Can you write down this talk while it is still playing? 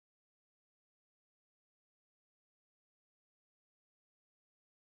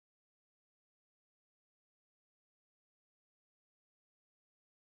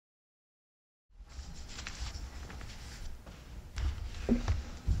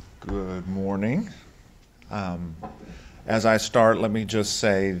Good morning. As I start, let me just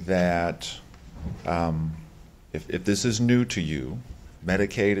say that if this is new to you,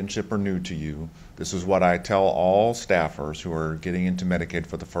 Medicaid and CHIP are new to you, this is what I tell all staffers who are getting into Medicaid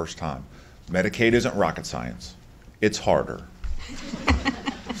for the first time. Medicaid isn't rocket science. It's harder.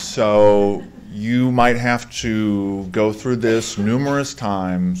 So you might have to go through this numerous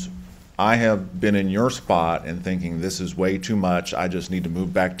times. I have been in your spot and thinking this is way too much. I just need to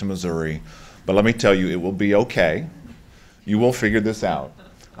move back to Missouri. But let me tell you, it will be okay. You will figure this out.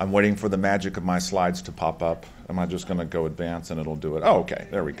 I'm waiting for the magic of my slides to pop up. Am I just going to go advance and it'll do it? Oh, okay,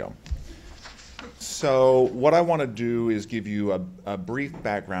 there we go. So what I want to do is give you a brief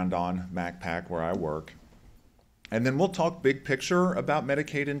background on MacPac, where I work. And then we'll talk big picture about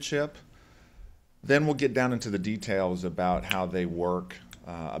Medicaid and CHIP. Then we'll get down into the details about how they work,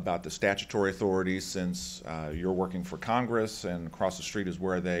 about the statutory authorities, since you're working for Congress and across the street is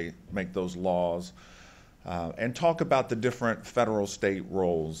where they make those laws, and talk about the different federal state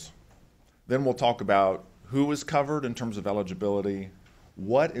roles. Then we'll talk about who is covered in terms of eligibility,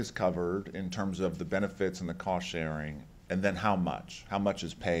 what is covered in terms of the benefits and the cost sharing, and then how much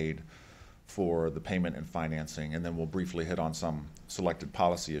is paid for the payment and financing, and then we'll briefly hit on some selected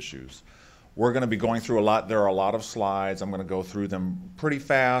policy issues. We're going to be going through a lot. There are a lot of slides. I'm going to go through them pretty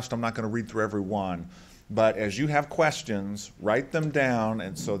fast. I'm not going to read through every one. But as you have questions, write them down,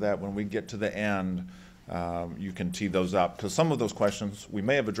 and so that when we get to the end, you can tee those up. Because some of those questions we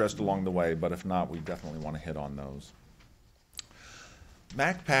may have addressed along the way, but if not, we definitely want to hit on those.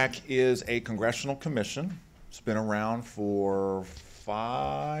 MacPac is a congressional commission. It's been around for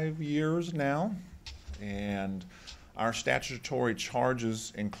 5 years now. And our statutory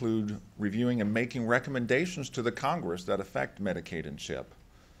charges include reviewing and making recommendations to the Congress that affect Medicaid and CHIP.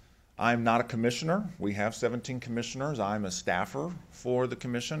 I'm not a commissioner. We have 17 commissioners. I'm a staffer for the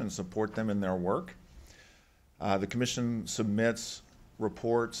commission and support them in their work. The commission submits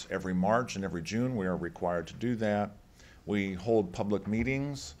reports every March and every June. We are required to do that. We hold public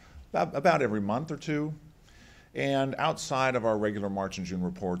meetings about every month or two. And outside of our regular March and June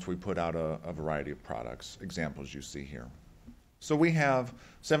reports, we put out a variety of products, examples you see here. So we have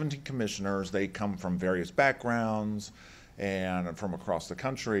 17 commissioners. They come from various backgrounds and from across the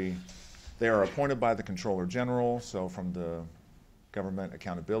country. They are appointed by the Comptroller General, so from the Government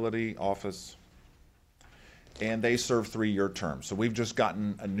Accountability Office, and they serve 3-year terms. So we've just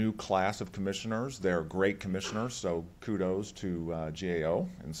gotten a new class of commissioners. They're great commissioners, so kudos to GAO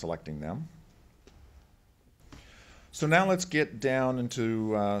in selecting them. So now let's get down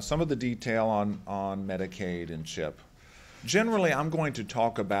into some of the detail on Medicaid and CHIP. Generally, I'm going to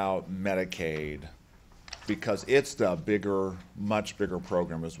talk about Medicaid because it's the bigger, much bigger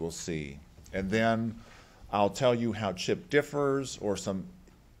program, as we'll see. And then I'll tell you how CHIP differs or some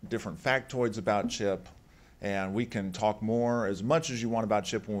different factoids about CHIP. And we can talk more as much as you want about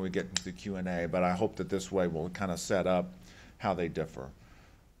CHIP when we get into the Q&A, but I hope that this way we'll kind of set up how they differ.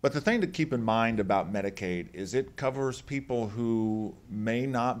 But the thing to keep in mind about Medicaid is it covers people who may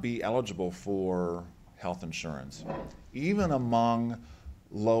not be eligible for health insurance. Even among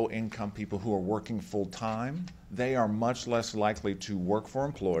low-income people who are working full-time, they are much less likely to work for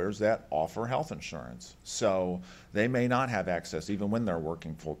employers that offer health insurance. So they may not have access, even when they're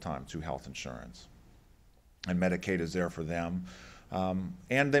working full-time, to health insurance. And Medicaid is there for them.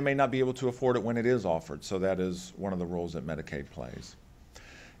 And they may not be able to afford it when it is offered. So that is one of the roles that Medicaid plays.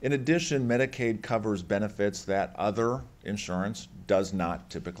 In addition, Medicaid covers benefits that other insurance does not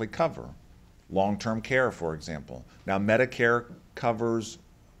typically cover. Long-term care, for example. Now, Medicare covers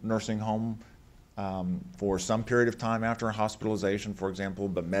nursing home for some period of time after a hospitalization, for example,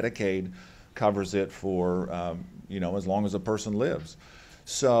 but Medicaid covers it for as long as a person lives.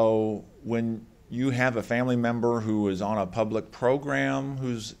 So when you have a family member who is on a public program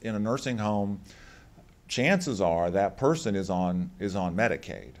who's in a nursing home, chances are that person is on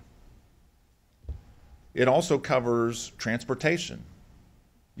Medicaid. It also covers transportation.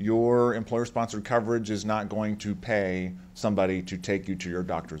 Your employer-sponsored coverage is not going to pay somebody to take you to your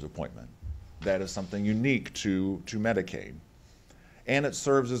doctor's appointment. That is something unique to Medicaid. And it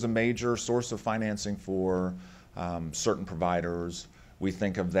serves as a major source of financing for certain providers. We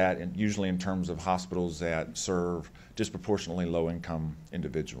think of that usually in terms of hospitals that serve disproportionately low-income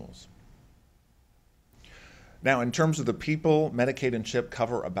individuals. Now, in terms of the people, Medicaid and CHIP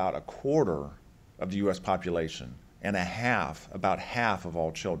cover about 1/4 of the U.S. population and about half of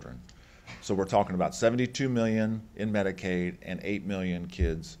all children. So we're talking about 72 million in Medicaid and 8 million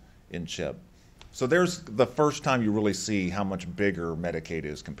kids in CHIP. So there's the first time you really see how much bigger Medicaid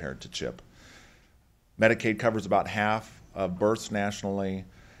is compared to CHIP. Medicaid covers about half of births nationally,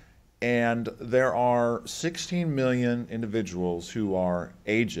 And there are 16 million individuals who are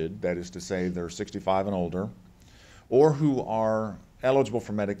aged, that is to say they're 65 and older, or who are eligible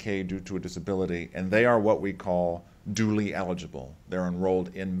for Medicaid due to a disability, and they are what we call dually eligible. They're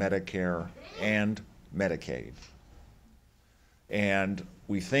enrolled in Medicare and Medicaid. And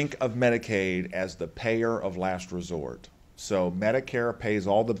we think of Medicaid as the payer of last resort. So Medicare pays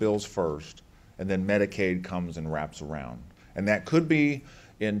all the bills first, and then Medicaid comes and wraps around. And that could be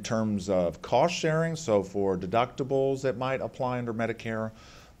in terms of cost sharing, so for deductibles that might apply under Medicare,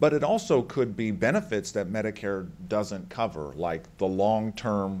 but it also could be benefits that Medicare doesn't cover, like the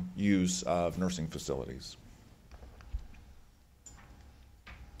long-term use of nursing facilities.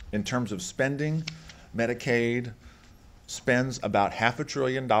 In terms of spending, Medicaid spends about $500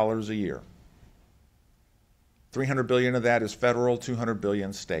 billion a year. $300 billion of that is federal, $200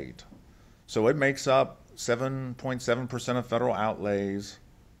 billion state. So it makes up 7.7% of federal outlays.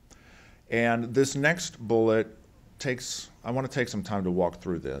 And this next bullet I want to take some time to walk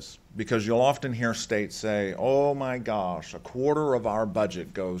through this, because you'll often hear states say, oh my gosh, a quarter of our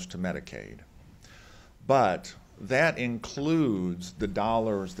budget goes to Medicaid. But that includes the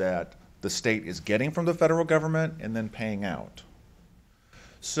dollars that the state is getting from the federal government and then paying out.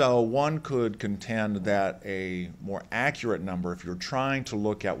 So one could contend that a more accurate number, if you're trying to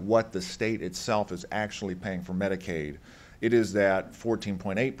look at what the state itself is actually paying for Medicaid, it is that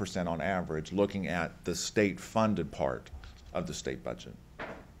 14.8% on average, looking at the state-funded part of the state budget.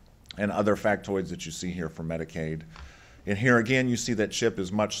 And other factoids that you see here for Medicaid. And here again, you see that CHIP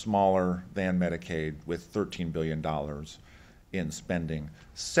is much smaller than Medicaid with $13 billion in spending,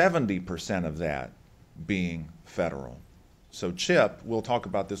 70% of that being federal. So CHIP, we'll talk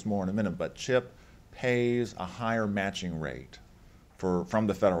about this more in a minute, but CHIP pays a higher matching rate from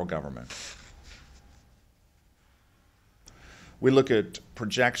the federal government. We look at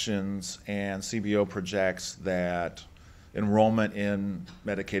projections, and CBO projects that enrollment in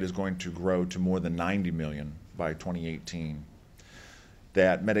Medicaid is going to grow to more than 90 million by 2018.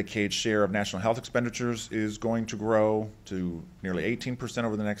 That Medicaid's share of national health expenditures is going to grow to nearly 18%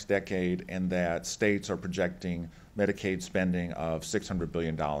 over the next decade, and that states are projecting Medicaid spending of $600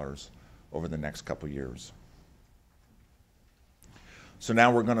 billion over the next couple years. So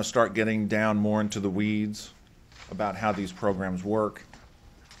now we're going to start getting down more into the weeds about how these programs work.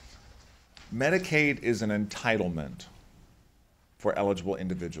 Medicaid is an entitlement for eligible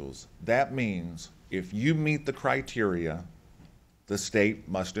individuals. That means if you meet the criteria, the state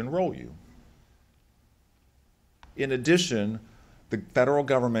must enroll you. In addition, the federal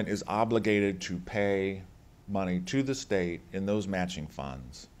government is obligated to pay money to the state in those matching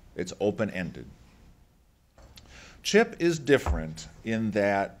funds. It's open-ended. CHIP is different in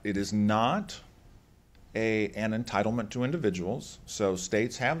that it is not an entitlement to individuals. So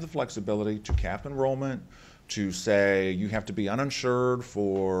states have the flexibility to cap enrollment, to say you have to be uninsured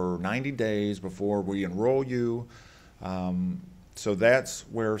for 90 days before we enroll you. So that's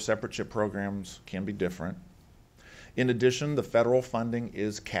where separate CHIP programs can be different. In addition, the federal funding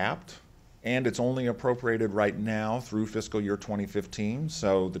is capped, and it's only appropriated right now through fiscal year 2015.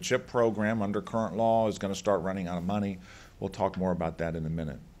 So the CHIP program under current law is going to start running out of money. We'll talk more about that in a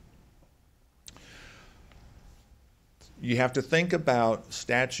minute. You have to think about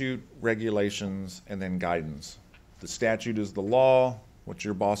statute, regulations, and then guidance. The statute is the law, what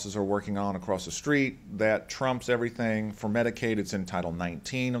your bosses are working on across the street. That trumps everything. For Medicaid, it's in Title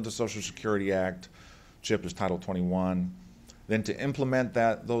 19 of the Social Security Act. CHIP is Title 21. Then to implement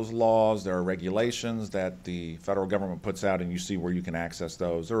those laws, there are regulations that the federal government puts out, and you see where you can access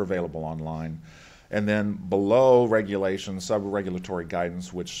those. They're available online. And then below regulations, sub-regulatory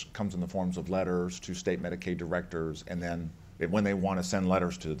guidance, which comes in the forms of letters to state Medicaid directors, and then when they want to send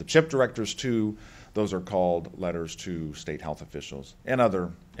letters to the CHIP directors too, those are called letters to state health officials, and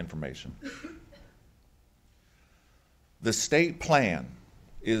other information. The state plan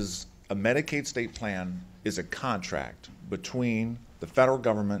is, a Medicaid state plan is a contract between the federal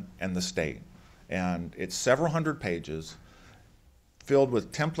government and the state. And it's several hundred pages, filled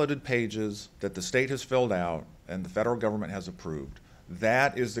with templated pages that the state has filled out and the federal government has approved.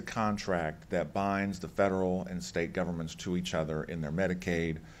 That is the contract that binds the federal and state governments to each other in their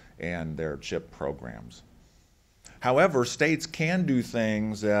Medicaid and their CHIP programs. However, states can do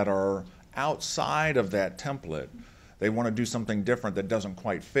things that are outside of that template. They want to do something different that doesn't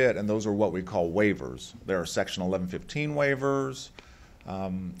quite fit, and those are what we call waivers. There are Section 1115 waivers.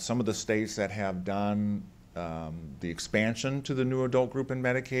 Some of the states that have done the expansion to the new adult group in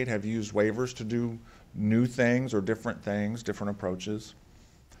Medicaid have used waivers to do new things or different things, different approaches.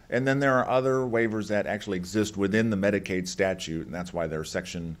 And then there are other waivers that actually exist within the Medicaid statute, and that's why they're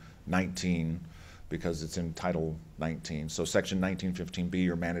Section 19, because it's in Title 19. So Section 1915B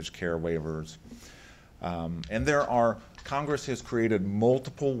are managed care waivers. And Congress has created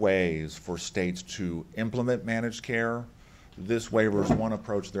multiple ways for states to implement managed care. This waiver is one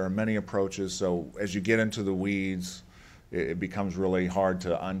approach. There are many approaches, so as you get into the weeds, it becomes really hard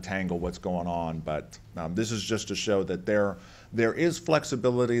to untangle what's going on. But this is just to show that there is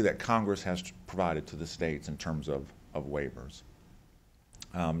flexibility that Congress has provided to the states in terms of waivers.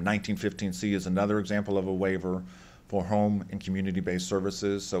 1915C is another example of a waiver for home and community-based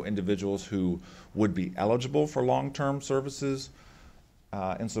services. So individuals who would be eligible for long-term services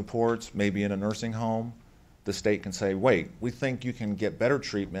and supports, maybe in a nursing home, the state can say, wait, we think you can get better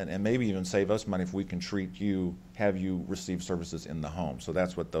treatment and maybe even save us money if we can have you receive services in the home. So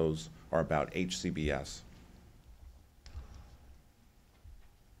that's what those are about, HCBS.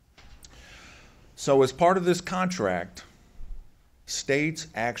 So as part of this contract, states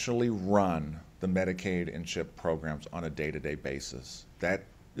actually run the Medicaid and CHIP programs on a day-to-day basis. That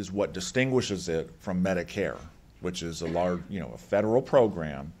is what distinguishes it from Medicare, which is a large, a federal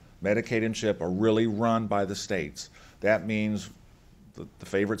program. Medicaid and CHIP are really run by the states. That means the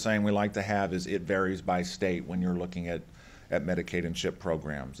favorite saying we like to have is it varies by state when you're looking at Medicaid and CHIP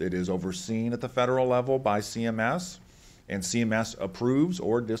programs. It is overseen at the federal level by CMS, and CMS approves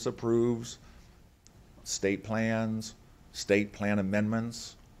or disapproves state plans, state plan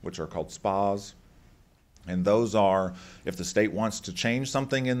amendments, which are called SPAs. And those are, if the state wants to change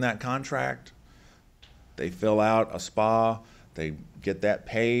something in that contract, they fill out a SPA, they get that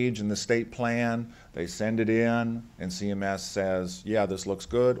page in the state plan, they send it in, and CMS says, yeah, this looks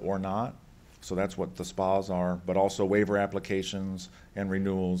good or not. So that's what the SPAs are, but also waiver applications and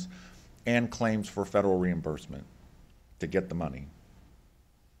renewals and claims for federal reimbursement to get the money.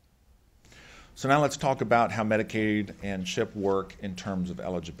 So now let's talk about how Medicaid and CHIP work in terms of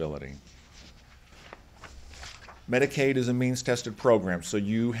eligibility. Medicaid is a means-tested program, so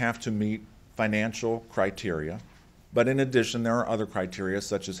you have to meet financial criteria. But in addition, there are other criteria,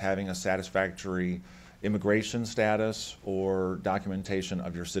 such as having a satisfactory immigration status or documentation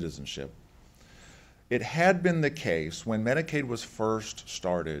of your citizenship. It had been the case when Medicaid was first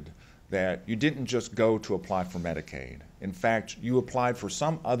started that you didn't just go to apply for Medicaid. In fact, you applied for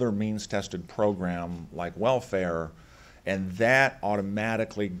some other means-tested program like welfare, and that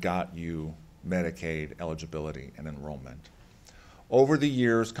automatically got you Medicaid eligibility and enrollment. Over the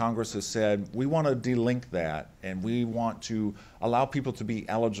years, Congress has said, we want to delink that, and we want to allow people to be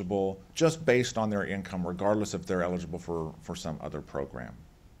eligible just based on their income, regardless if they're eligible for some other program.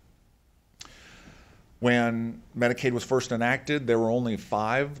 When Medicaid was first enacted, there were only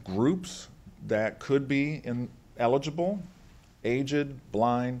 5 groups that could be eligible: aged,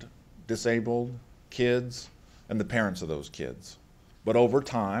 blind, disabled, kids, and the parents of those kids. But over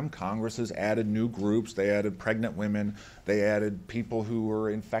time, Congress has added new groups. They added pregnant women. They added people who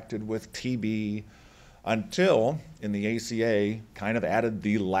were infected with TB, until in the ACA kind of added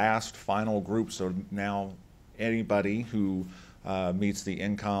the last final group. So now anybody who meets the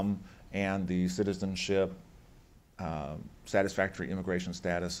income and the citizenship, satisfactory immigration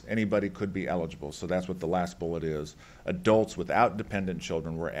status, anybody could be eligible. So that's what the last bullet is. Adults without dependent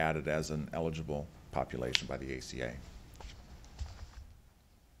children were added as an eligible population by the ACA.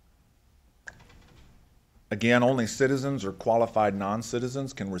 Again, only citizens or qualified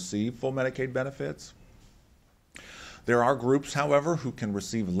non-citizens can receive full Medicaid benefits. There are groups, however, who can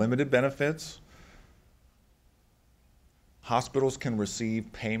receive limited benefits. Hospitals can receive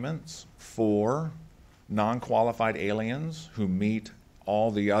payments for non-qualified aliens who meet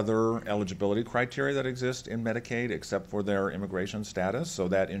all the other eligibility criteria that exist in Medicaid except for their immigration status. So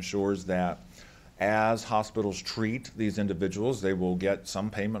that ensures that as hospitals treat these individuals, they will get some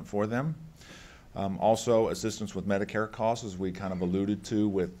payment for them. Also, assistance with Medicare costs, as we kind of alluded to,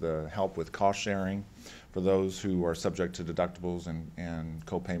 with the help with cost sharing for those who are subject to deductibles and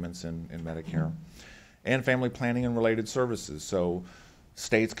co-payments in Medicare. And family planning and related services. So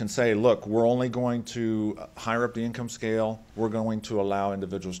states can say, look, we're only going to higher up the income scale, we're going to allow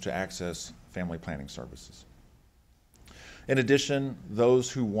individuals to access family planning services. In addition, those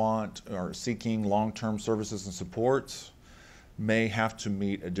who want or are seeking long-term services and supports may have to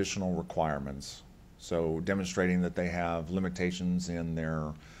meet additional requirements. So demonstrating that they have limitations in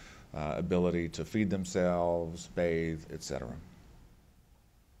their ability to feed themselves, bathe, etc.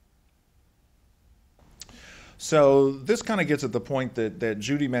 So this kind of gets at the point that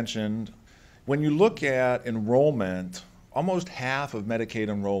Judy mentioned. When you look at enrollment, almost half of Medicaid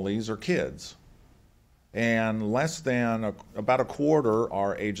enrollees are kids. and less than about a quarter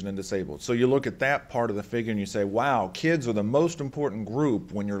are aged and disabled. So you look at that part of the figure and you say, wow, kids are the most important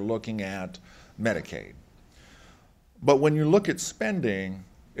group when you're looking at Medicaid. But when you look at spending,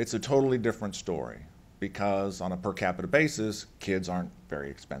 it's a totally different story, because on a per capita basis, kids aren't very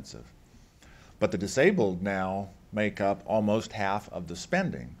expensive. But the disabled now make up almost half of the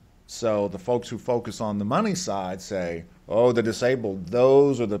spending. So the folks who focus on the money side say, oh, the disabled,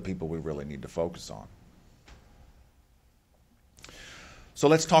 those are the people we really need to focus on. So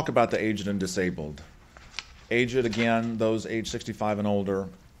let's talk about the aged and disabled. Aged, again, those age 65 and older,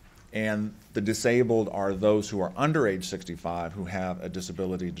 and the disabled are those who are under age 65 who have a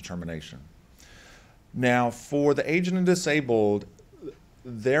disability determination. Now, for the aged and disabled,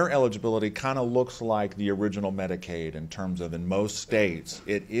 their eligibility kind of looks like the original Medicaid in terms of, in most states,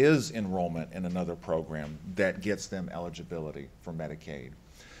 it is enrollment in another program that gets them eligibility for Medicaid.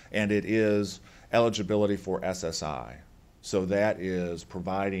 And it is eligibility for SSI. So that is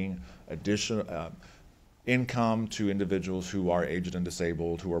providing additional income to individuals who are aged and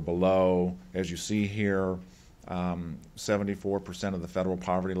disabled, who are below, as you see here, 74% of the federal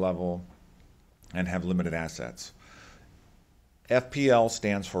poverty level and have limited assets. FPL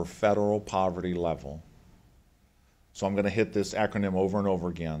stands for Federal Poverty Level. So I'm going to hit this acronym over and over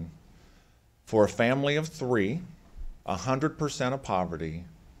again. For a family of three, 100% of poverty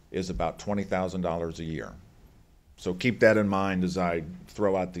is about $20,000 a year. So keep that in mind as I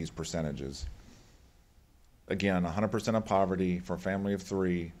throw out these percentages. Again, 100% of poverty for a family of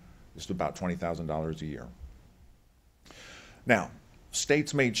three is about $20,000 a year. Now,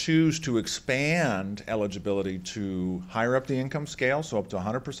 states may choose to expand eligibility to higher up the income scale, so up to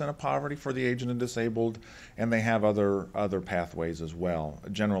 100% of poverty for the aged and disabled, and they have other pathways as well,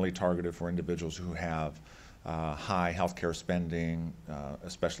 generally targeted for individuals who have high healthcare spending,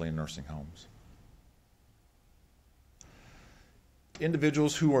 especially in nursing homes.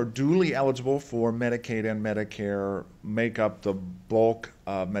 Individuals who are duly eligible for Medicaid and Medicare make up the bulk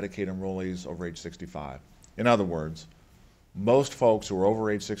of Medicaid enrollees over age 65. In other words, most folks who are over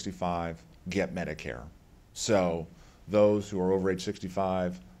age 65 get Medicare. So those who are over age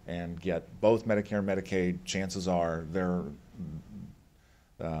 65 and get both Medicare and Medicaid, chances are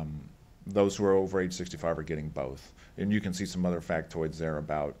those who are over age 65 are getting both. And you can see some other factoids there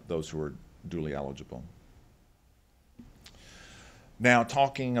about those who are duly eligible. Now,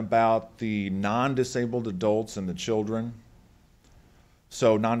 talking about the non-disabled adults and the children.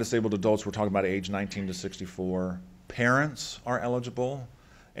 So non-disabled adults, we're talking about age 19 to 64. Parents are eligible,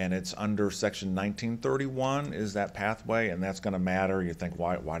 and it's under Section 1931 is that pathway, and that's going to matter. You think,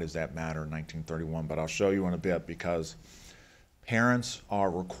 why does that matter in 1931? But I'll show you in a bit, because parents are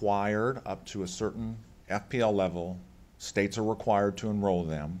required up to a certain FPL level. States are required to enroll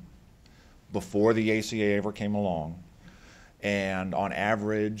them before the ACA ever came along. And on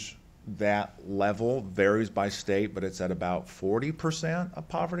average, that level varies by state, but it's at about 40% of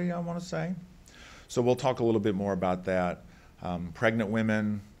poverty, I want to say. So we'll talk a little bit more about that. Pregnant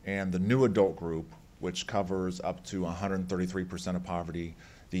women and the new adult group, which covers up to 133% of poverty.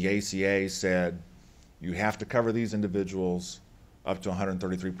 The ACA said you have to cover these individuals up to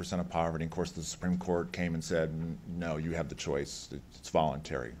 133% of poverty. And of course, the Supreme Court came and said, no, you have the choice. It's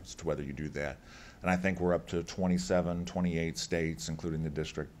voluntary as to whether you do that. And I think we're up to 27, 28 states, including the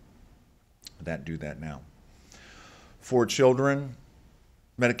district, that do that now. For children,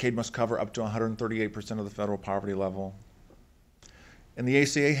 Medicaid must cover up to 138% of the federal poverty level. And the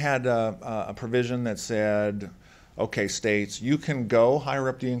ACA had a provision that said, okay, states, you can go higher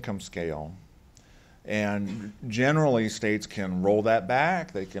up the income scale, and generally states can roll that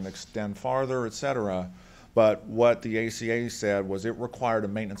back, they can extend farther, et cetera. But what the ACA said was it required a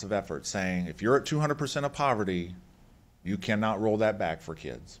maintenance of effort, saying if you're at 200% of poverty, you cannot roll that back for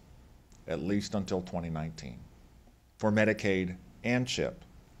kids, at least until 2019, for Medicaid and CHIP.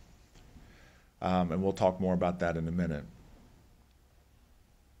 And we'll talk more about that in a minute.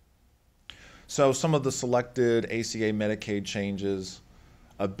 So some of the selected ACA Medicaid changes.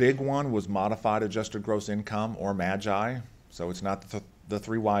 A big one was modified adjusted gross income, or MAGI. So it's not the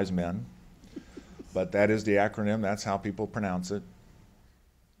three wise men, but that is the acronym. That's how people pronounce it.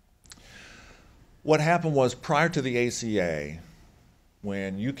 What happened was, prior to the ACA,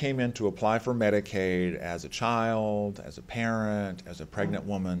 when you came in to apply for Medicaid as a child, as a parent, as a pregnant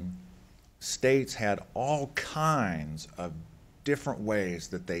woman, states had all kinds of different ways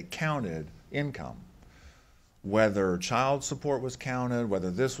that they counted income. Whether child support was counted,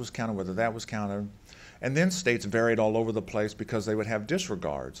 whether this was counted, whether that was counted. And then states varied all over the place because they would have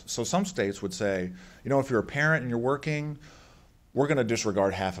disregards. So some states would say, if you're a parent and you're working, we're going to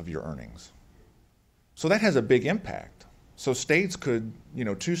disregard half of your earnings. So that has a big impact. So states could,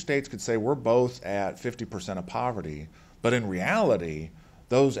 two states could say we're both at 50% of poverty, but in reality,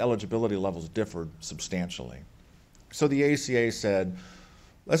 those eligibility levels differed substantially. So the ACA said,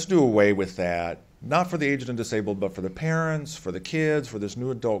 let's do away with that, not for the aged and disabled, but for the parents, for the kids, for this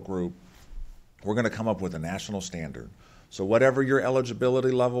new adult group. We're going to come up with a national standard. So whatever your eligibility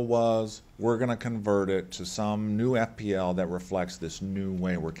level was, we're going to convert it to some new FPL that reflects this new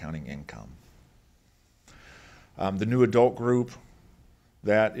way we're counting income. The new adult group,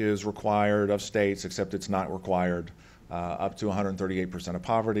 that is required of states, except it's not required, up to 138% of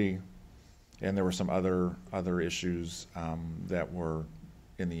poverty. And there were some other issues that were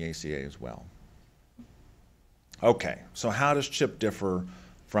in the ACA as well. Okay, so how does CHIP differ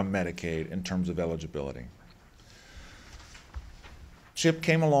from Medicaid in terms of eligibility? CHIP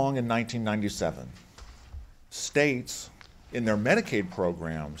came along in 1997. States in their Medicaid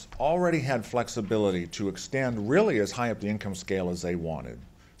programs already had flexibility to extend really as high up the income scale as they wanted.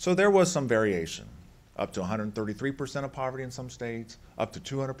 So there was some variation, up to 133% of poverty in some states, up to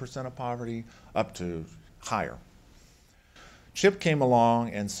 200% of poverty, up to higher. CHIP came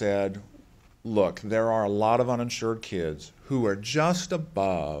along and said, look, there are a lot of uninsured kids who are just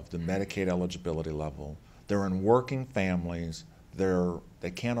above the Medicaid eligibility level. They're in working families.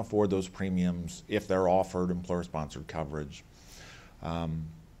 They can't afford those premiums if they're offered employer-sponsored coverage.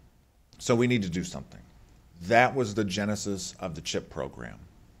 So we need to do something. That was the genesis of the CHIP program.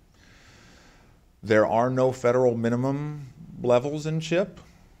 There are no federal minimum levels in CHIP,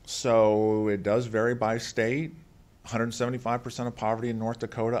 so it does vary by state. 175% of poverty in North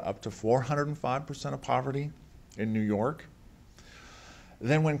Dakota, up to 405% of poverty in New York.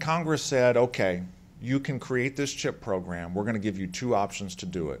 Then when Congress said, okay, you can create this CHIP program, we're going to give you two options to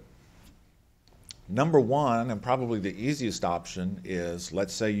do it. Number one, and probably the easiest option, is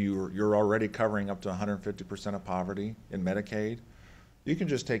let's say you're already covering up to 150% of poverty in Medicaid. You can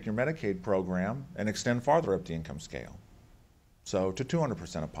just take your Medicaid program and extend farther up the income scale, so to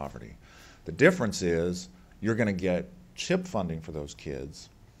 200% of poverty. The difference is you're going to get CHIP funding for those kids,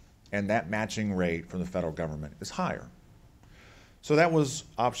 and that matching rate from the federal government is higher. So that was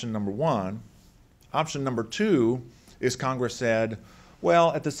option number one. Option number two is Congress said,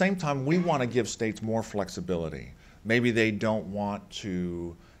 well, at the same time, we want to give states more flexibility. Maybe they don't want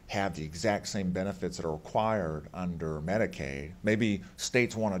to have the exact same benefits that are required under Medicaid. Maybe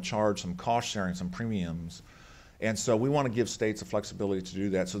states want to charge some cost sharing, some premiums. And so we want to give states the flexibility to do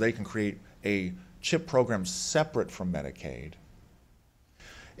that so they can create a CHIP program separate from Medicaid.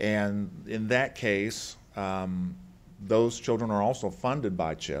 And in that case, those children are also funded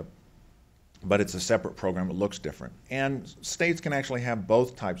by CHIP, but it's a separate program. It looks different. And states can actually have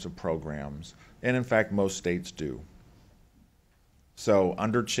both types of programs, and in fact, most states do. So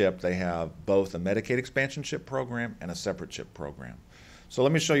under CHIP, they have both a Medicaid expansion CHIP program and a separate CHIP program. So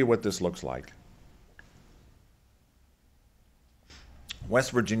let me show you what this looks like.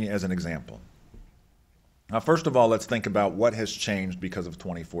 West Virginia as an example. Now, first of all, let's think about what has changed because of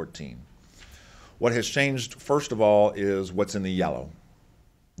 2014. What has changed, first of all, is what's in the yellow.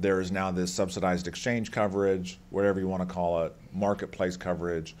 There is now this subsidized exchange coverage, whatever you want to call it, marketplace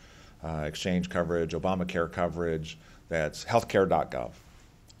coverage, exchange coverage, Obamacare coverage, that's healthcare.gov.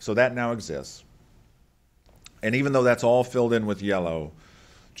 So that now exists. And even though that's all filled in with yellow,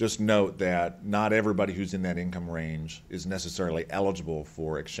 just note that not everybody who's in that income range is necessarily eligible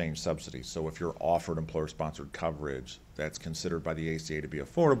for exchange subsidies. So if you're offered employer-sponsored coverage that's considered by the ACA to be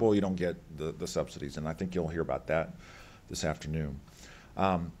affordable, you don't get the subsidies. And I think you'll hear about that this afternoon.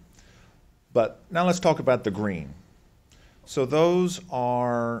 But now let's talk about the green. So those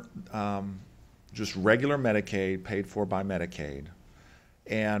are just regular Medicaid paid for by Medicaid.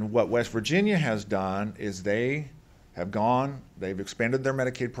 And what West Virginia has done is they've expanded their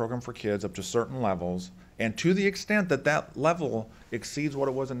Medicaid program for kids up to certain levels, and to the extent that that level exceeds what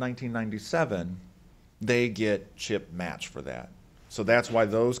it was in 1997, they get CHIP match for that. So that's why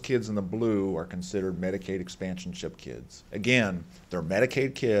those kids in the blue are considered Medicaid expansion CHIP kids. Again, they're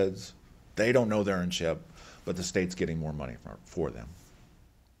Medicaid kids, they don't know they're in CHIP, but the state's getting more money for them.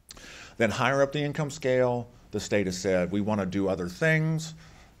 Then higher up the income scale, the state has said, we want to do other things,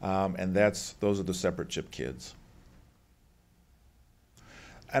 and those are the separate CHIP kids.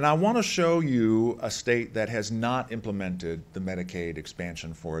 And I want to show you a state that has not implemented the Medicaid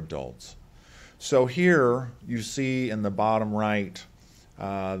expansion for adults. So here you see in the bottom right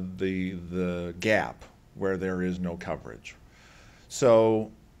the gap where there is no coverage.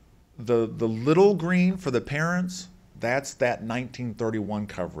 So the little green for the parents, that's that 1931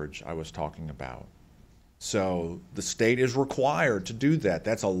 coverage I was talking about. So the state is required to do that.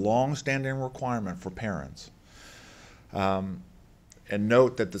 That's a long-standing requirement for parents. And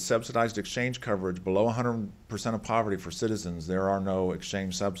note that the subsidized exchange coverage below 100% of poverty for citizens, there are no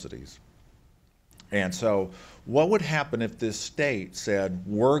exchange subsidies. And so what would happen if this state said,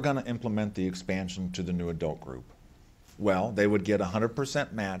 we're going to implement the expansion to the new adult group? Well, they would get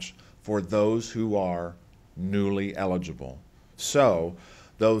 100% match for those who are newly eligible. So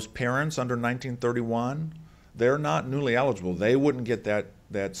those parents under 1931, they're not newly eligible. They wouldn't get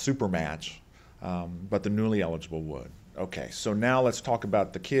that super match, but the newly eligible would. Okay, so now let's talk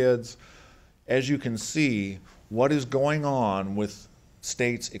about the kids. As you can see, what is going on with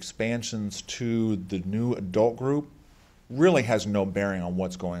states' expansions to the new adult group really has no bearing on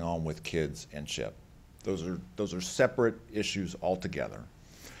what's going on with kids and CHIP. Those are separate issues altogether.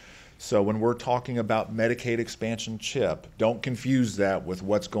 So when we're talking about Medicaid expansion CHIP, don't confuse that with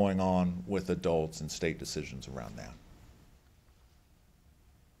what's going on with adults and state decisions around that.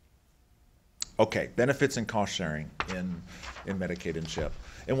 Okay, benefits and cost sharing in Medicaid and CHIP.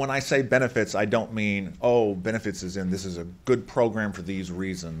 And when I say benefits, I don't mean, oh, benefits is in, this is a good program for these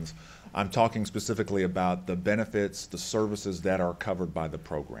reasons. I'm talking specifically about the benefits, the services that are covered by the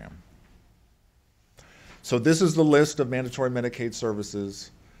program. So this is the list of mandatory Medicaid services.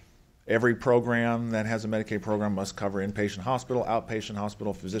 Every program that has a Medicaid program must cover inpatient hospital, outpatient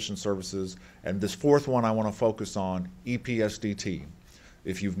hospital, physician services, and this fourth one I want to focus on, EPSDT.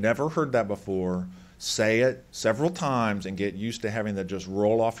 If you've never heard that before, say it several times and get used to having that just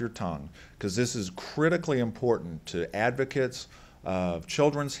roll off your tongue, because this is critically important to advocates of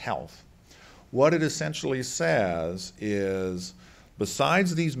children's health. What it essentially says is,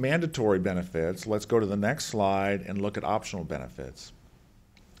 besides these mandatory benefits, let's go to the next slide and look at optional benefits.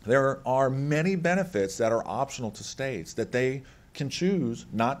 There are many benefits that are optional to states that they can choose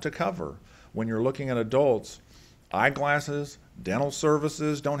not to cover. When you're looking at adults, eyeglasses, dental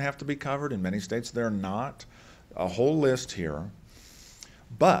services don't have to be covered. In many states, they're not. A whole list here.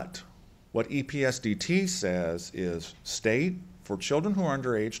 But what EPSDT says is state, for children who are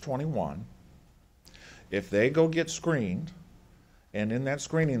under age 21, if they go get screened, and in that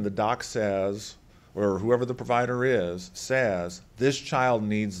screening the doc says, or whoever the provider is, says, this child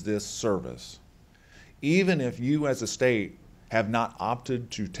needs this service. Even if you as a state have not opted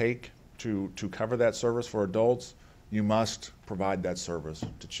to cover that service for adults, you must provide that service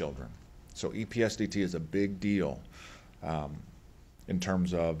to children. So EPSDT is a big deal in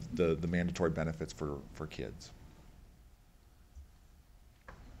terms of the mandatory benefits for kids.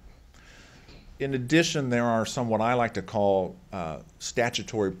 In addition, there are some what I like to call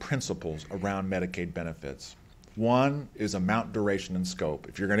statutory principles around Medicaid benefits. One is amount, duration, and scope.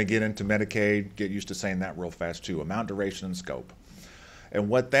 If you're going to get into Medicaid, get used to saying that real fast too, amount, duration, and scope. And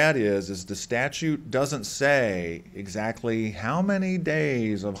what that is the statute doesn't say exactly how many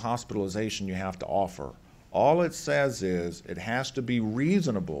days of hospitalization you have to offer. All it says is it has to be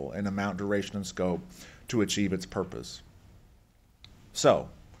reasonable in amount, duration, and scope to achieve its purpose. So,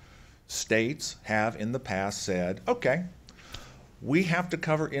 states have in the past said, okay, we have to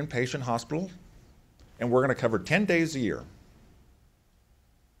cover inpatient hospital, and we're going to cover 10 days a year.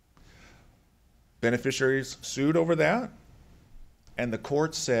 Beneficiaries sued over that, and the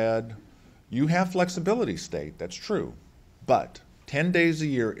court said, you have flexibility, state, that's true, but 10 days a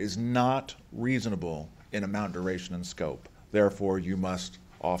year is not reasonable in amount, duration, and scope. Therefore, you must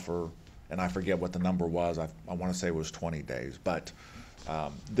offer, and I forget what the number was, I want to say it was 20 days, but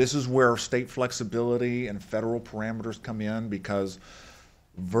this is where state flexibility and federal parameters come in, because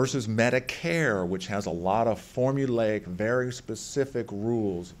versus Medicare, which has a lot of formulaic, very specific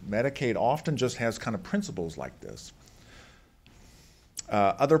rules, Medicaid often just has kind of principles like this.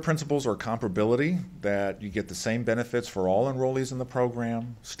 Other principles are comparability, that you get the same benefits for all enrollees in the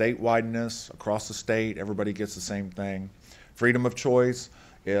program, statewide-ness, across the state, everybody gets the same thing, freedom of choice.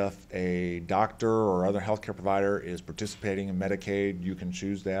 If a doctor or other healthcare provider is participating in Medicaid, you can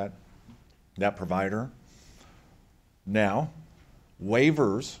choose that provider. Now,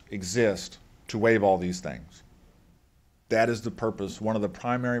 waivers exist to waive all these things. That is the purpose, one of the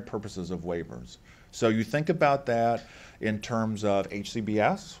primary purposes of waivers. So you think about that in terms of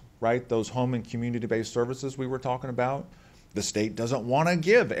HCBS, right? Those home and community-based services we were talking about. The state doesn't want to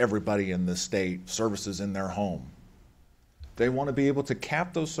give everybody in the state services in their home. They want to be able to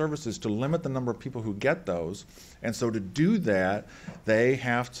cap those services to limit the number of people who get those. And so to do that, they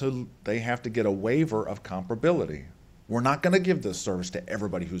have to get a waiver of comparability. We're not going to give this service to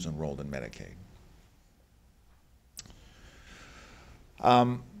everybody who's enrolled in Medicaid.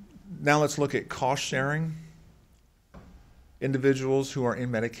 Now let's look at cost sharing. Individuals who are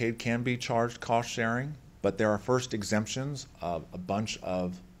in Medicaid can be charged cost sharing. but there are first exemptions of a bunch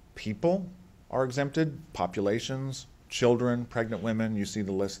of people are exempted, populations, children, pregnant women, you see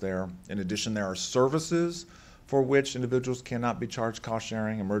the list there. In addition, there are services for which individuals cannot be charged cost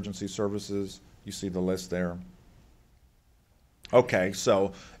sharing, emergency services, you see the list there. Okay,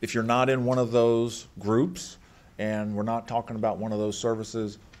 so if you're not in one of those groups, and we're not talking about one of those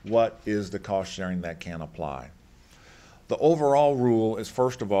services, what is the cost sharing that can apply? The overall rule is,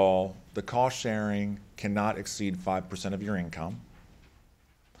 first of all, the cost sharing cannot exceed 5% of your income.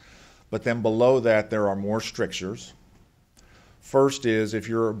 But then below that, there are more strictures. First is, if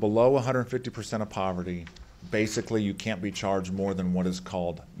you're below 150% of poverty, basically you can't be charged more than what is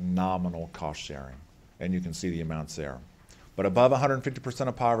called nominal cost sharing. And you can see the amounts there. But above 150%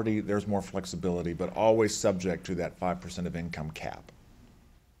 of poverty, there's more flexibility, but always subject to that 5% of income cap.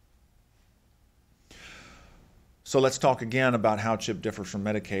 So let's talk again about how CHIP differs from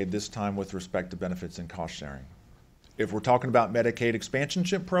Medicaid, this time with respect to benefits and cost sharing. If we're talking about Medicaid expansion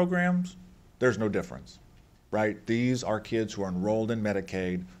CHIP programs, there's no difference, right? These are kids who are enrolled in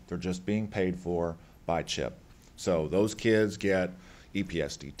Medicaid. They're just being paid for by CHIP. So those kids get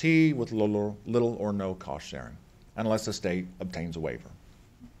EPSDT with little or no cost sharing, unless the state obtains a waiver.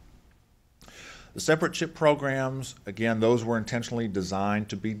 The separate CHIP programs, again, those were intentionally designed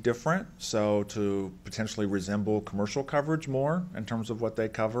to be different, so to potentially resemble commercial coverage more in terms of what they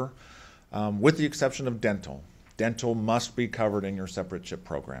cover, with the exception of dental. Dental must be covered in your separate CHIP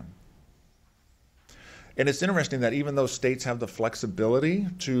program. And it's interesting that even though states have the flexibility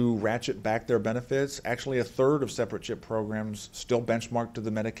to ratchet back their benefits, actually a third of separate CHIP programs still benchmark to the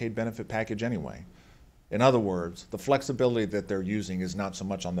Medicaid benefit package anyway. In other words, the flexibility that they're using is not so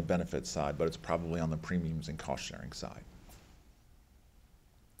much on the benefit side, but it's probably on the premiums and cost sharing side.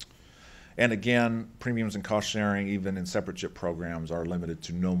 And again, premiums and cost sharing, even in separate CHIP programs, are limited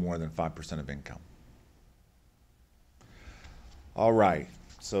to no more than 5% of income. All right,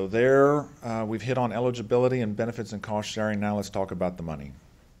 so there we've hit on eligibility and benefits and cost sharing. Now let's talk about the money.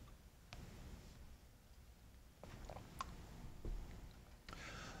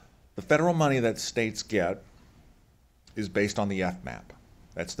 The federal money that states get is based on the FMAP.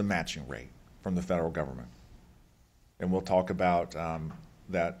 That's the matching rate from the federal government. And we'll talk about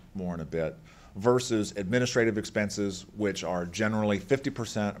that more in a bit, versus administrative expenses, which are generally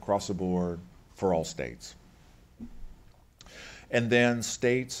 50% across the board for all states. And then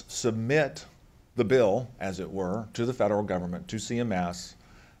states submit the bill, as it were, to the federal government, to CMS,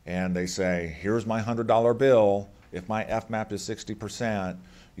 and they say, here's my $100 bill. If my FMAP is 60%,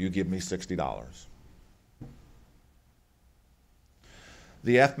 you give me $60.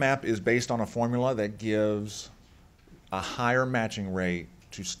 The FMAP is based on a formula that gives a higher matching rate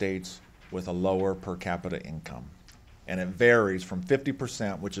to states with a lower per capita income. And it varies from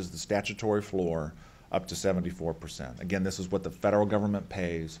 50%, which is the statutory floor, up to 74%. Again, this is what the federal government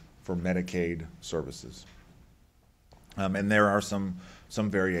pays for Medicaid services. And there are some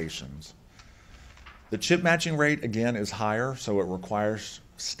variations. The CHIP matching rate, again, is higher, so it requires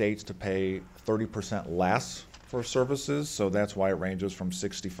states to pay 30% less for services, so that's why it ranges from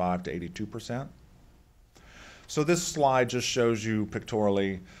 65 to 82%. So this slide just shows you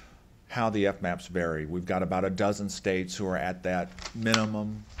pictorially how the FMAPs vary. We've got about a dozen states who are at that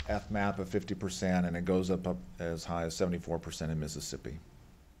minimum FMAP of 50%, and it goes up as high as 74% in Mississippi.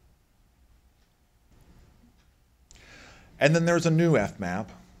 And then there's a new FMAP.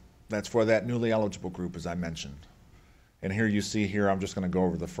 That's for that newly eligible group, as I mentioned. And here you see here, I'm just going to go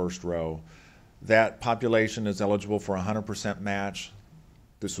over the first row. That population is eligible for 100% match.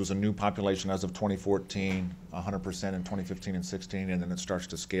 This was a new population as of 2014, 100% in 2015 and 16, and then it starts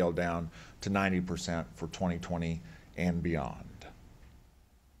to scale down to 90% for 2020 and beyond.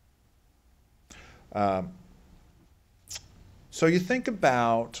 So you think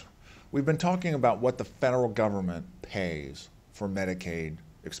about, we've been talking about what the federal government pays for Medicaid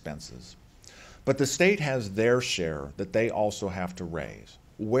expenses, but the state has their share that they also have to raise.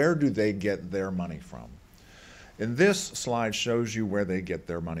 Where do they get their money from? And this slide shows you where they get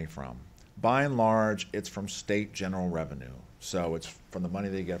their money from. By and large, it's from state general revenue. So it's from the money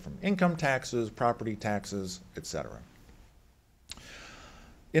they get from income taxes, property taxes, etc.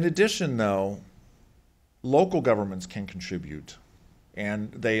 In addition, though, local governments can contribute,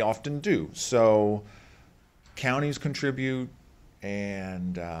 and they often do. So counties contribute,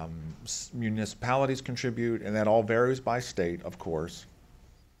 and municipalities contribute, and that all varies by state, of course.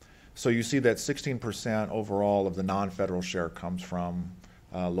 So you see that 16% overall of the non-federal share comes from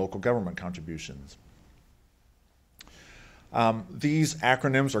local government contributions. These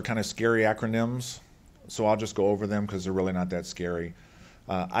acronyms are kind of scary acronyms, so I'll just go over them because they're really not that scary.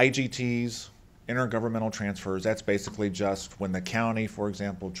 IGTs, intergovernmental transfers, that's basically just when the county, for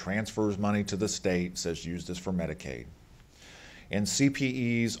example, transfers money to the state, says use this for Medicaid. And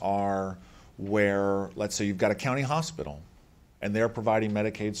CPEs are where, let's say you've got a county hospital and they're providing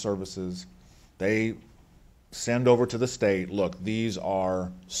Medicaid services. They send over to the state, look, these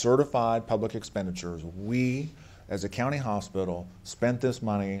are certified public expenditures. We, as a county hospital, spent this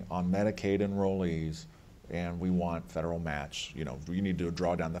money on Medicaid enrollees, and we want federal match. You need to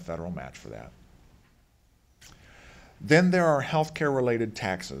draw down the federal match for that. Then there are healthcare related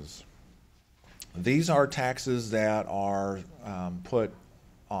taxes. These are taxes that are put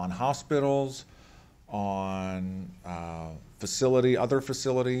on hospitals, on other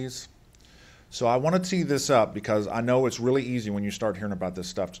facilities. So I want to tee this up because I know it's really easy when you start hearing about this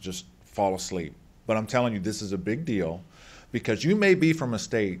stuff to just fall asleep. But I'm telling you, this is a big deal because you may be from a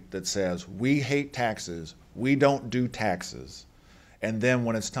state that says, we hate taxes, we don't do taxes. And then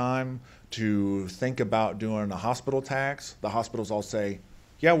when it's time to think about doing a hospital tax, the hospitals all say,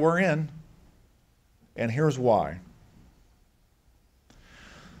 yeah, we're in. And here's why.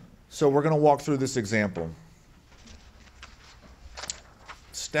 So we're going to walk through this example.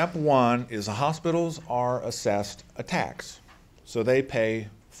 Step one is the hospitals are assessed a tax. So they pay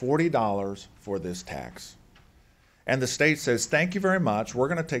 $40 for this tax. And the state says, thank you very much. We're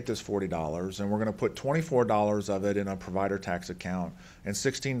going to take this $40 and we're going to put $24 of it in a provider tax account and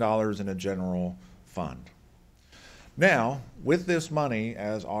 $16 in a general fund. Now, with this money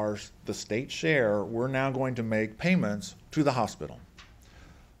as the state share, we're now going to make payments to the hospital.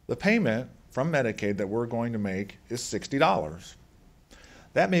 The payment from Medicaid that we're going to make is $60.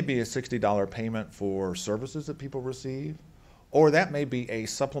 That may be a $60 payment for services that people receive, or that may be a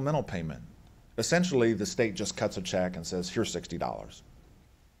supplemental payment. Essentially, the state just cuts a check and says, here's $60.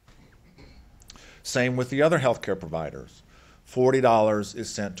 Same with the other healthcare providers. $40 is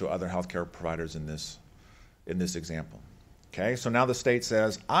sent to other healthcare providers in this example. Okay, so now the state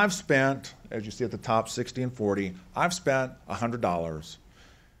says, I've spent, as you see at the top, 60 and 40, I've spent $100.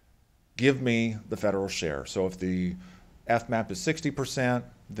 Give me the federal share. So if the FMAP is 60%,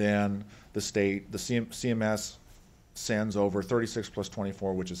 then the state, the CMS sends over 36 plus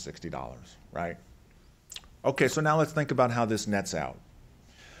 24, which is $60, right? Okay, so now let's think about how this nets out.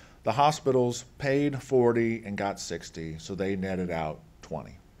 The hospitals paid 40 and got 60, so they netted out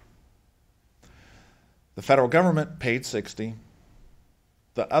 20. The federal government paid 60.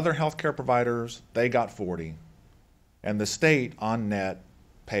 The other healthcare providers, they got 40. And the state, on net,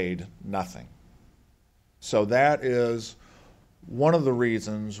 paid nothing. So that is one of the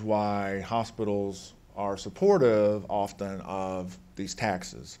reasons why hospitals are supportive often of these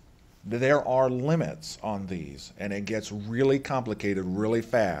taxes. There are limits on these, and it gets really complicated really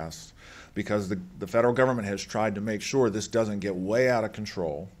fast because the federal government has tried to make sure this doesn't get way out of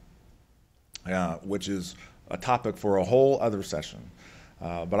control, which is a topic for a whole other session.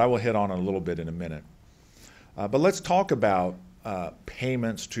 But I will hit on it a little bit in a minute. But let's talk about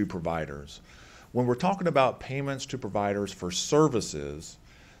payments to providers. When we're talking about payments to providers for services,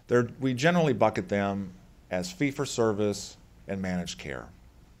 we generally bucket them as fee-for-service and managed care.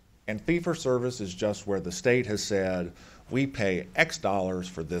 And fee-for-service is just where the state has said, we pay X dollars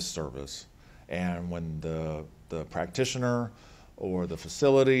for this service. And when the practitioner or the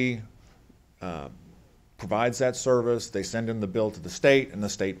facility provides that service, they send in the bill to the state and the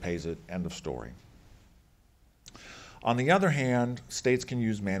state pays it, end of story. On the other hand, states can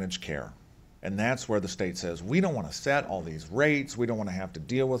use managed care. And that's where the state says, we don't want to set all these rates. We don't want to have to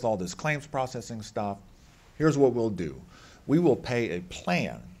deal with all this claims processing stuff. Here's what we'll do. We will pay a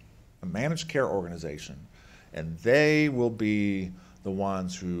plan, a managed care organization, and they will be the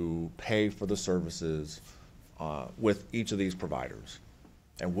ones who pay for the services with each of these providers.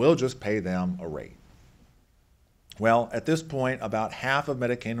 And we'll just pay them a rate. Well, at this point, about half of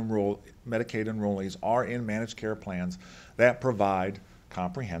Medicaid enrollees are in managed care plans that provide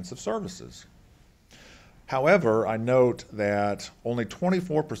comprehensive services. However, I note that only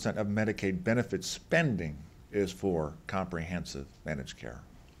 24% of Medicaid benefit spending is for comprehensive managed care.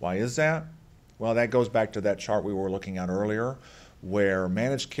 Why is that? Well, that goes back to that chart we were looking at earlier, where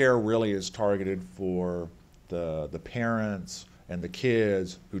managed care really is targeted for the parents and the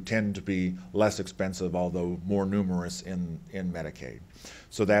kids who tend to be less expensive, although more numerous in Medicaid.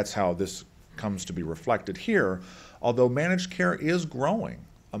 So that's how this comes to be reflected here, although managed care is growing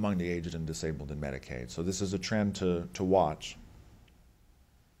among the aged and disabled in Medicaid. So this is a trend to watch.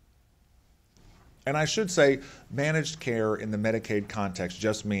 And I should say managed care in the Medicaid context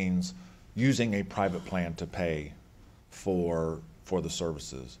just means using a private plan to pay for the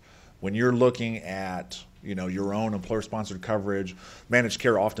services. When you're looking at, your own employer-sponsored coverage, managed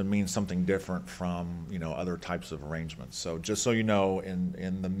care often means something different from, other types of arrangements. So just so you know,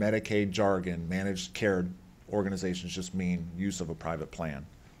 in the Medicaid jargon, managed care organizations just mean use of a private plan.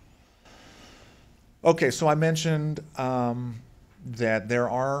 Okay, so I mentioned that there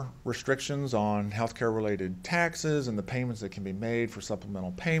are restrictions on healthcare-related taxes and the payments that can be made for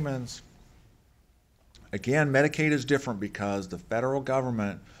supplemental payments. Again, Medicaid is different because the federal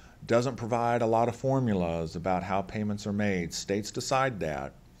government doesn't provide a lot of formulas about how payments are made. States decide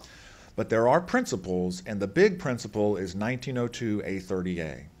that. But there are principles, and the big principle is 1902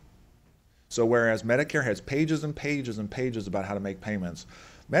 A30A. So whereas Medicare has pages and pages and pages about how to make payments,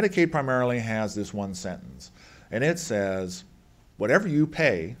 Medicaid primarily has this one sentence. And it says, whatever you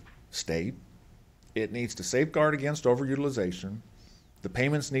pay, state, it needs to safeguard against overutilization. The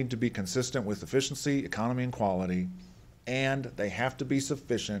payments need to be consistent with efficiency, economy, and quality, and they have to be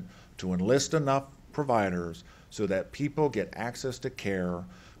sufficient to enlist enough providers so that people get access to care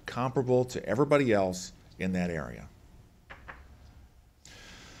comparable to everybody else in that area.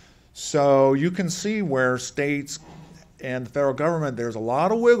 So you can see where states and the federal government, there's a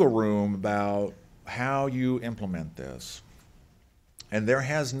lot of wiggle room about how you implement this. And there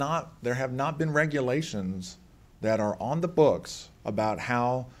have not been regulations that are on the books about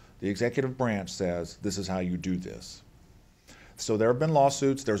how the executive branch says this is how you do this. So there have been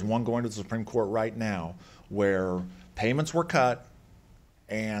lawsuits. There's one going to the Supreme Court right now where payments were cut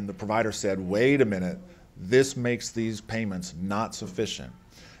and the provider said, wait a minute, this makes these payments not sufficient.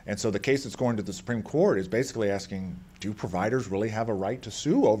 And so the case that's going to the Supreme Court is basically asking, do providers really have a right to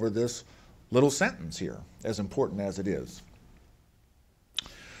sue over this little sentence here, as important as it is?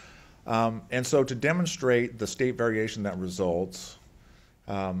 And so to demonstrate the state variation that results,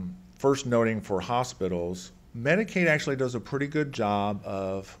 first noting for hospitals, Medicaid actually does a pretty good job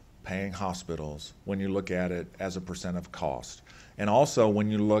of paying hospitals when you look at it as a percent of cost. And also when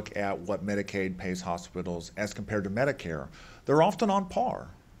you look at what Medicaid pays hospitals as compared to Medicare, they're often on par.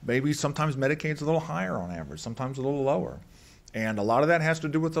 Maybe sometimes Medicaid's a little higher on average, sometimes a little lower. And a lot of that has to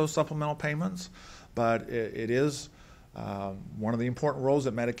do with those supplemental payments, but it is one of the important roles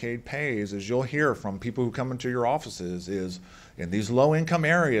that Medicaid pays, as you'll hear from people who come into your offices, is in these low-income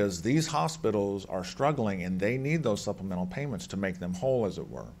areas, these hospitals are struggling and they need those supplemental payments to make them whole, as it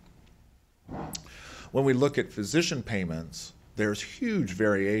were. When we look at physician payments, there's huge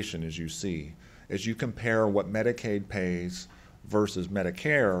variation, as you see. As you compare what Medicaid pays versus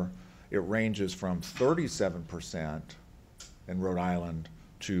Medicare, it ranges from 37% in Rhode Island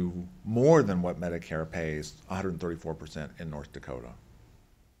to more than what Medicare pays, 134% in North Dakota.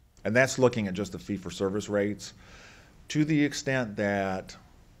 And that's looking at just the fee-for-service rates. To the extent that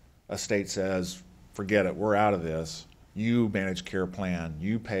a state says, forget it, we're out of this, you managed care plan,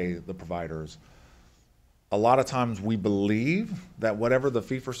 you pay the providers, a lot of times we believe that whatever the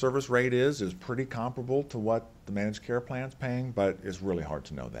fee-for-service rate is pretty comparable to what the managed care plan's paying, but it's really hard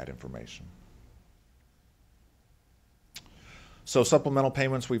to know that information. So supplemental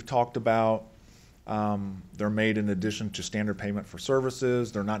payments we've talked about, they're made in addition to standard payment for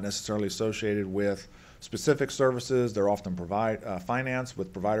services. They're not necessarily associated with specific services. They're often financed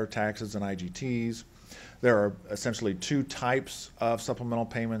with provider taxes and IGTs. There are essentially two types of supplemental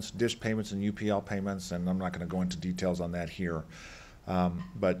payments, DISH payments and UPL payments, and I'm not going to go into details on that here.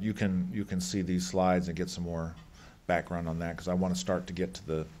 But you can see these slides and get some more background on that because I want to start to get to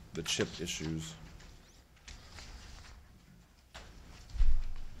the CHIP issues.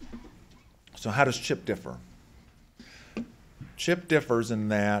 So how does CHIP differ? CHIP differs in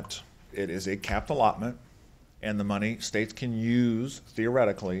that it is a capped allotment, and the money states can use,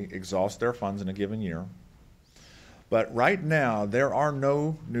 theoretically, exhaust their funds in a given year. But right now, there are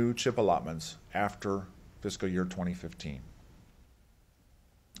no new CHIP allotments after fiscal year 2015.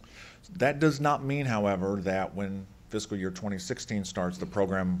 That does not mean, however, that when fiscal year 2016 starts, the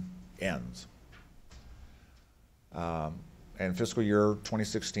program ends. And fiscal year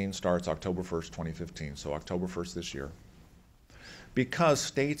 2016 starts October 1st, 2015, so October 1st this year. Because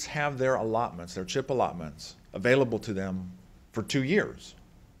states have their allotments, their CHIP allotments, available to them for 2 years.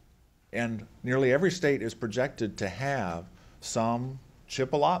 And nearly every state is projected to have some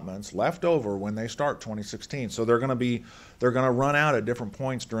CHIP allotments left over when they start 2016. So they're going to run out at different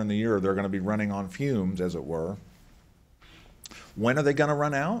points during the year. They're going to be running on fumes, as it were. When are they going to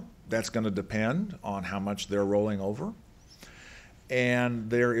run out? That's going to depend on how much they're rolling over. And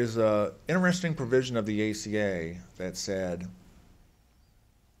there is an interesting provision of the ACA that said,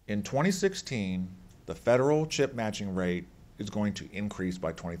 in 2016, the federal CHIP matching rate is going to increase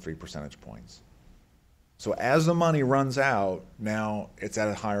by 23 percentage points. So as the money runs out, now it's at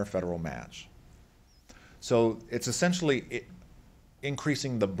a higher federal match. So it's essentially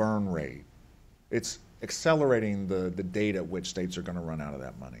increasing the burn rate. It's accelerating the date at which states are going to run out of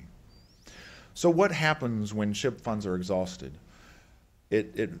that money. So what happens when CHIP funds are exhausted?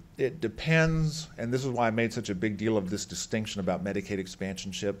 It depends, and this is why I made such a big deal of this distinction about Medicaid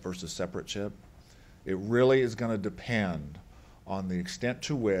expansion CHIP versus separate CHIP. It really is going to depend on the extent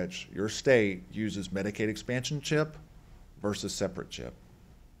to which your state uses Medicaid expansion CHIP versus separate CHIP.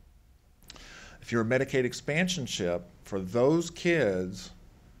 If you're a Medicaid expansion CHIP, for those kids,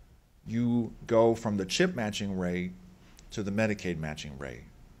 you go from the CHIP matching rate to the Medicaid matching rate,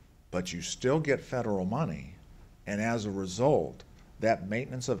 but you still get federal money, and as a result, that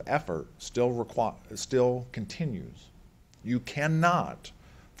maintenance of effort still continues. You cannot,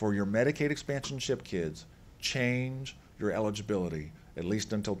 for your Medicaid expansion CHIP kids, change your eligibility, at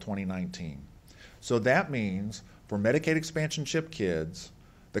least until 2019. So that means for Medicaid expansion CHIP kids,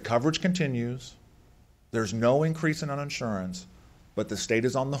 the coverage continues, there's no increase in uninsurance, but the state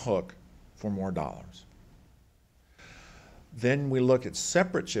is on the hook for more dollars. Then we look at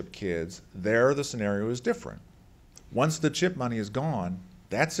separate CHIP kids, there the scenario is different. Once the CHIP money is gone,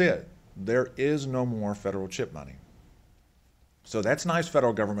 that's it. There is no more federal CHIP money. So that's nice,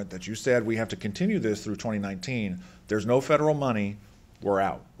 federal government, that you said we have to continue this through 2019. There's no federal money. We're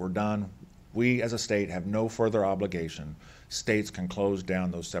out. We're done. We as a state have no further obligation. States can close down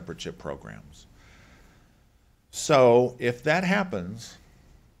those separate CHIP programs. So if that happens,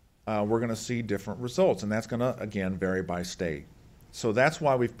 we're going to see different results, and that's going to, again, vary by state. So that's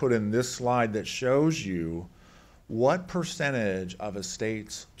why we've put in this slide that shows you what percentage of a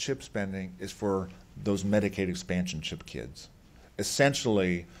state's CHIP spending is for those Medicaid expansion CHIP kids.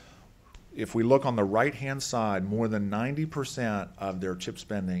 Essentially, if we look on the right-hand side, more than 90% of their CHIP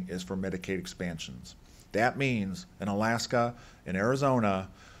spending is for Medicaid expansions. That means in Alaska, in Arizona,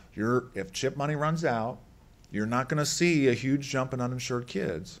 if CHIP money runs out, you're not going to see a huge jump in uninsured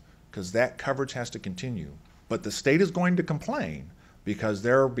kids because that coverage has to continue. But the state is going to complain because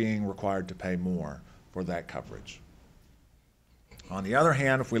they're being required to pay more for that coverage. On the other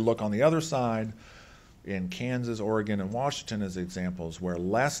hand, if we look on the other side, in Kansas, Oregon, and Washington as examples, where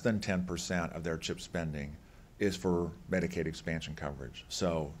less than 10% of their CHIP spending is for Medicaid expansion coverage.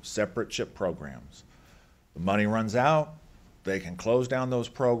 So separate CHIP programs. The money runs out, they can close down those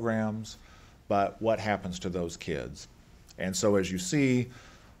programs, but what happens to those kids? And so as you see,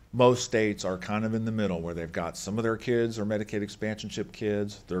 most states are kind of in the middle where they've got some of their kids are Medicaid expansion CHIP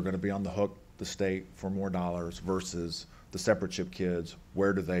kids. They're going to be on the hook, the state, for more dollars versus the separate CHIP kids.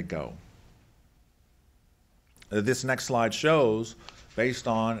 Where do they go? This next slide shows, based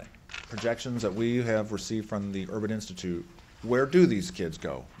on projections that we have received from the Urban Institute, where do these kids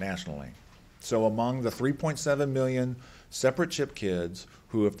go nationally? So among the 3.7 million separate CHIP kids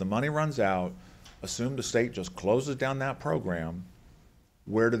who, if the money runs out, assume the state just closes down that program,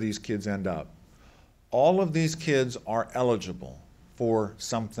 where do these kids end up? All of these kids are eligible for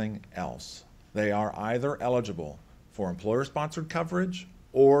something else. They are either eligible for employer-sponsored coverage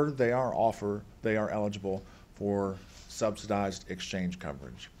or they are eligible for subsidized exchange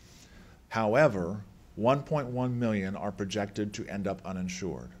coverage. However, 1.1 million are projected to end up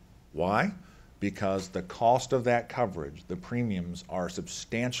uninsured. Why? Because the cost of that coverage, the premiums, are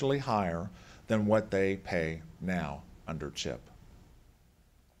substantially higher than what they pay now under CHIP.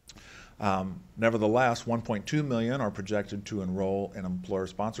 Nevertheless, 1.2 million are projected to enroll in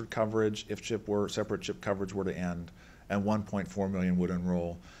employer-sponsored coverage if separate CHIP coverage were to end, and 1.4 million would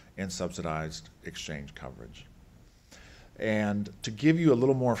enroll in subsidized exchange coverage. And to give you a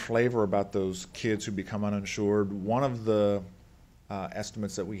little more flavor about those kids who become uninsured, one of the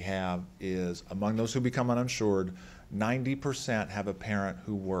estimates that we have is among those who become uninsured, 90% have a parent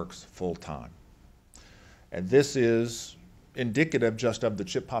who works full-time. And this is indicative just of the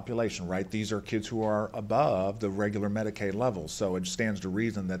CHIP population, right? These are kids who are above the regular Medicaid levels, so it stands to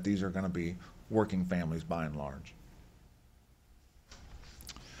reason that these are going to be working families by and large.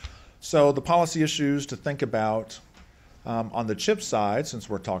 So the policy issues to think about on the CHIP side, since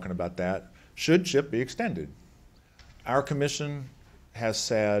we're talking about that, should CHIP be extended? Our commission has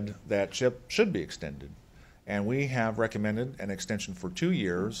said that CHIP should be extended, and we have recommended an extension for 2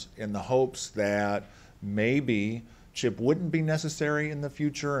 years in the hopes that maybe CHIP wouldn't be necessary in the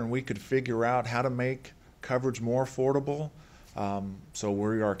future and we could figure out how to make coverage more affordable. So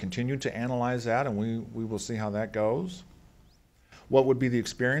we are continuing to analyze that, and we will see how that goes. What would be the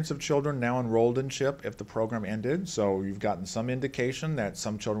experience of children now enrolled in CHIP if the program ended? So you've gotten some indication that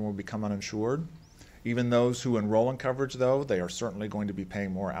some children will become uninsured. Even those who enroll in coverage, though, they are certainly going to be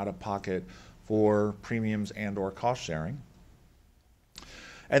paying more out of pocket for premiums and or cost sharing?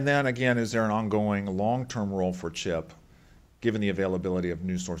 And then again, is there an ongoing long-term role for CHIP given the availability of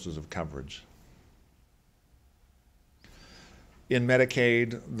new sources of coverage? In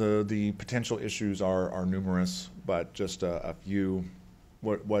Medicaid, the potential issues are numerous, but just a few.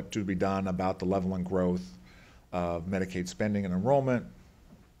 What to be done about the level and growth of Medicaid spending and enrollment?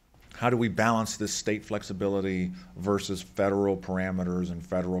 How do we balance this state flexibility versus federal parameters and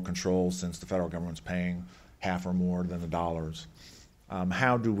federal controls, since the federal government's paying half or more than the dollars?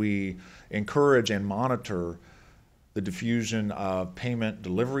 How do we encourage and monitor the diffusion of payment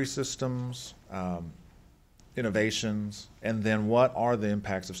delivery systems, innovations, and then what are the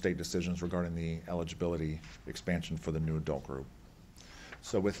impacts of state decisions regarding the eligibility expansion for the new adult group?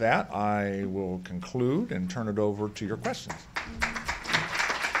 So with that, I will conclude and turn it over to your questions.